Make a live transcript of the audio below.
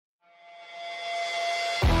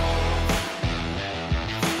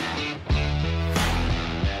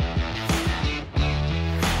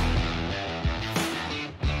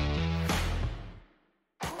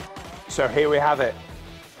So here we have it,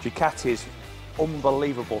 Ducati's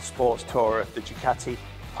unbelievable sports tourer, the Ducati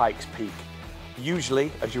Pikes Peak.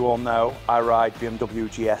 Usually, as you all know, I ride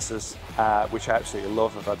BMW GS's, which I absolutely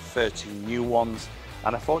love. I've had 13 new ones,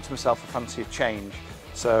 and I thought to myself, I fancy a change.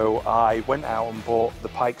 So I went out and bought the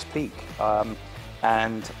Pikes Peak,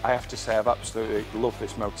 and I have to say I've absolutely loved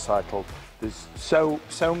this motorcycle. There's so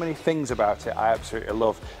many things about it I absolutely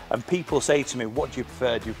love. And people say to me, what do you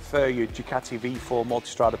prefer? Do you prefer your Ducati V4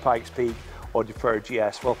 Multistrada Pikes Peak, or do you prefer a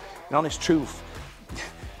GS? Well, in honest truth,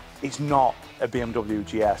 it's not a BMW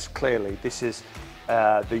GS, clearly. This is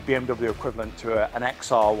the BMW equivalent to an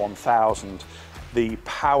XR 1000. The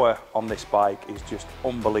power on this bike is just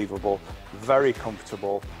unbelievable, very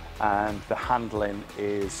comfortable, and the handling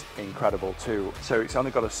is incredible too. So it's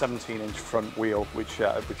only got a 17-inch front wheel, which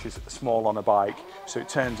is small on a bike, so it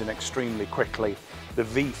turns in extremely quickly. The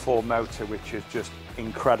V4 motor, which is just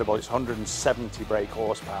incredible, it's 170 brake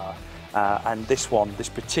horsepower, and this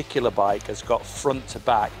particular bike has got front to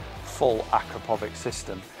back full acropovic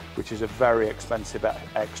system, which is a very expensive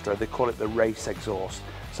extra. They call it the race exhaust.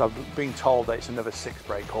 So I've been told that it's another 6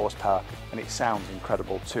 brake horsepower, and it sounds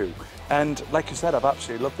incredible too. And like I said, I've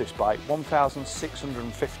absolutely loved this bike.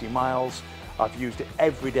 1,650 miles. I've used it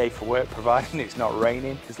every day for work, providing it's not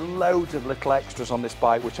raining. There's loads of little extras on this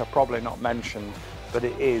bike, which I've probably not mentioned, but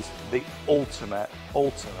it is the ultimate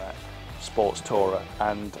sports tourer.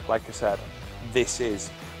 And like I said, this is,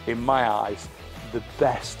 in my eyes, the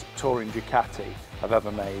best touring Ducati I've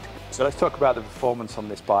ever made. So let's talk about the performance on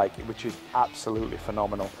this bike, which is absolutely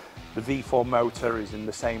phenomenal. The V4 motor is in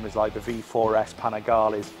the same as like the V4S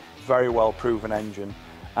Panigale's very well proven engine,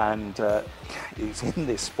 and it's in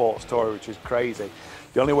this sports tourer, which is crazy.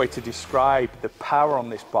 The only way to describe the power on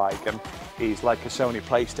this bike is like a Sony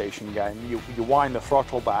PlayStation game. You wind the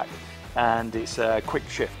throttle back, and it's a quick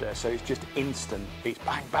shifter, so it's just instant. It's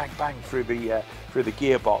bang, bang, bang through the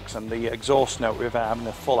gearbox, and the exhaust note without having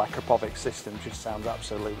a full acropovic system just sounds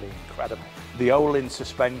absolutely incredible. The Holland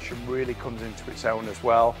suspension really comes into its own as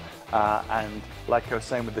well, and like I was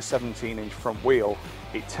saying, with the 17-inch front wheel,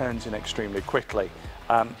 it turns in extremely quickly.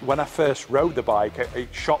 When I first rode the bike, it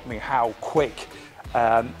shocked me how quick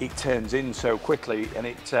it turns in so quickly, and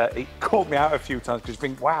it caught me out a few times, because you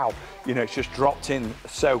think, wow, you know, it's just dropped in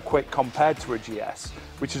so quick compared to a GS,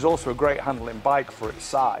 which is also a great handling bike for its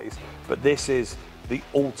size. But this is the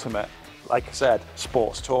ultimate, like I said,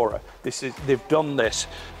 sports tourer. They've done this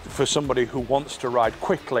for somebody who wants to ride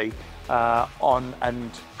quickly on and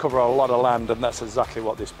cover a lot of land, and that's exactly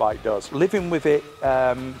what this bike does. Living with it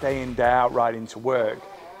day in, day out, riding to work,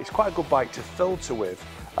 it's quite a good bike to filter with.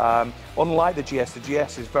 Unlike the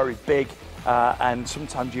GS is very big, and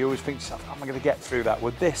sometimes you always think to yourself, how am I going to get through that?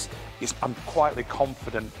 With this, I'm quietly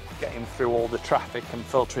confident getting through all the traffic and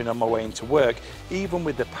filtering on my way into work. Even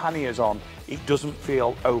with the panniers on, it doesn't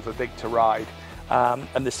feel over big to ride,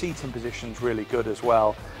 and the seating position's really good as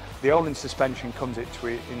well. The Holland suspension comes into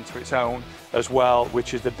its own as well,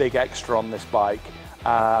 which is the big extra on this bike,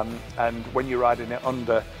 and when you're riding it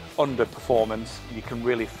under performance, you can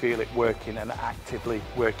really feel it working and actively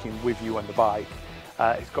working with you on the bike.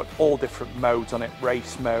 It's got all different modes on it,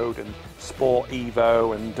 race mode and sport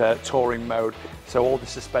evo and touring mode. So all the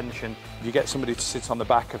suspension, if you get somebody to sit on the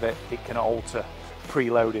back of it, it can alter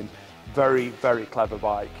preloading. Very, very clever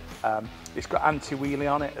bike. It's got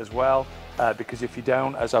anti-wheelie on it as well, because if you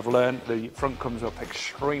don't, as I've learned, the front comes up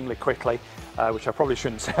extremely quickly, which I probably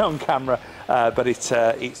shouldn't say on camera, but it's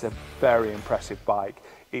a very impressive bike.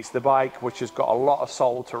 It's the bike which has got a lot of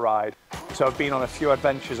soul to ride. So I've been on a few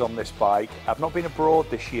adventures on this bike. I've not been abroad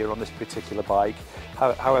this year on this particular bike.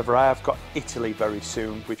 However, I have got Italy very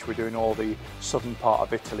soon, which we're doing all the southern part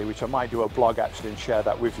of Italy, which I might do a blog actually and share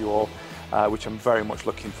that with you all, which I'm very much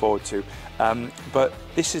looking forward to. But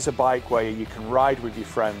this is a bike where you can ride with your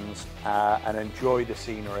friends and enjoy the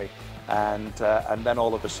scenery. And then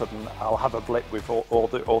all of a sudden I'll have a blip with all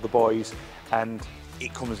the boys, and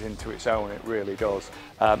it comes into its own, it really does.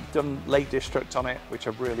 Done Lake District on it, which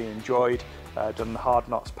I've really enjoyed. Done the Hard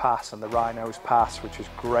Knots Pass and the Rhinos Pass, which is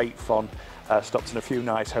great fun. Stopped in a few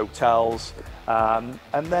nice hotels. And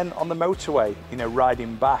then on the motorway, you know,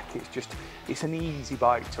 riding back, it's an easy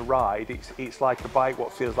bike to ride. It's like a bike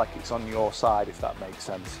what feels like it's on your side, if that makes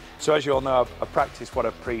sense. So as you all know, I practice what I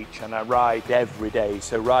preach, and I ride every day.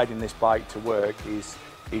 So riding this bike to work is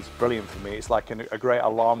brilliant for me. It's like a great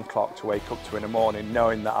alarm clock to wake up to in the morning,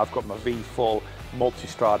 knowing that I've got my V4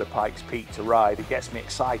 Multistrada Pikes Peak to ride. It gets me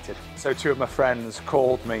excited. So two of my friends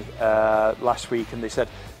called me last week, and they said,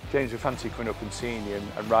 James, we fancy coming up and seeing you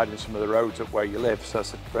and riding some of the roads up where you live. So I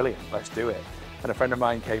said, brilliant, let's do it. And a friend of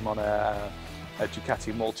mine came on a a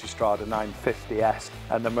Ducati Multistrada 950S,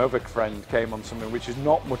 and then my other friend came on something which is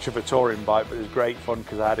not much of a touring bike, but it was great fun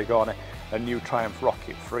because I had to go on a new Triumph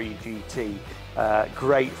Rocket 3 GT.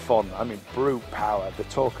 Great fun, I mean brute power, the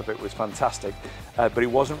torque of it was fantastic, but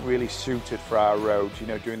it wasn't really suited for our roads, you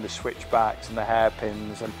know, doing the switchbacks and the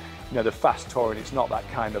hairpins and, you know, the fast touring. It's not that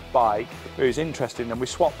kind of bike. It was interesting, and we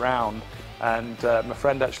swapped round, and my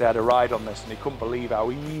friend actually had a ride on this, and he couldn't believe how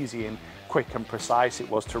easy and quick and precise it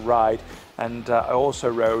was to ride. And I also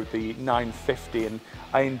rode the 950, and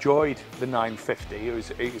I enjoyed the 950.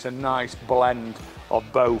 It was a nice blend of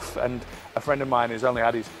both, and a friend of mine has only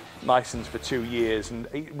had his license for 2 years, and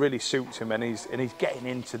it really suits him, and he's getting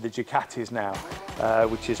into the Ducatis now,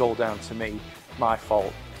 which is all down to me, my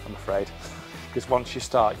fault, I'm afraid, because once you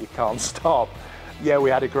start you can't stop. Yeah,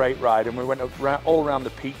 we had a great ride, and we went all around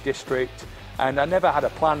the Peak District, and I never had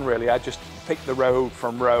a plan really. I just picked the road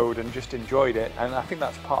from road and just enjoyed it, and I think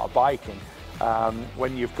that's part of biking.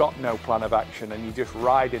 When you've got no plan of action and you're just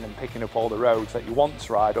riding and picking up all the roads that you want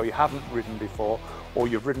to ride, or you haven't ridden before, or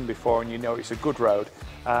you've ridden before and you know it's a good road,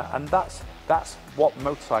 and that's what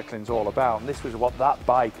motorcycling is all about, and this was what that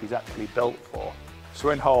bike is actually built for.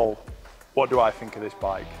 So in whole, what do I think of this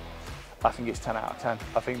bike? I think it's 10 out of 10.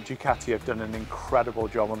 I think Ducati have done an incredible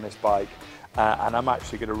job on this bike, and I'm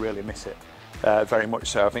actually going to really miss it. Very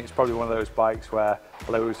much so. I think it's probably one of those bikes where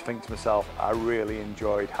I always think to myself, I really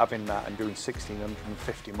enjoyed having that and doing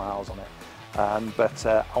 1,650 miles on it. But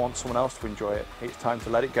I want someone else to enjoy it. It's time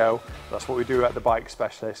to let it go. That's what we do at the Bike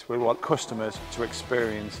Specialist. We want customers to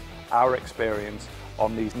experience our experience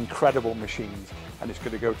on these incredible machines, and it's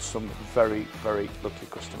going to go to some very, very lucky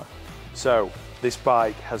customer. So this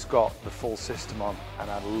bike has got the full system on,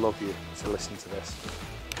 and I'd love you to listen to this.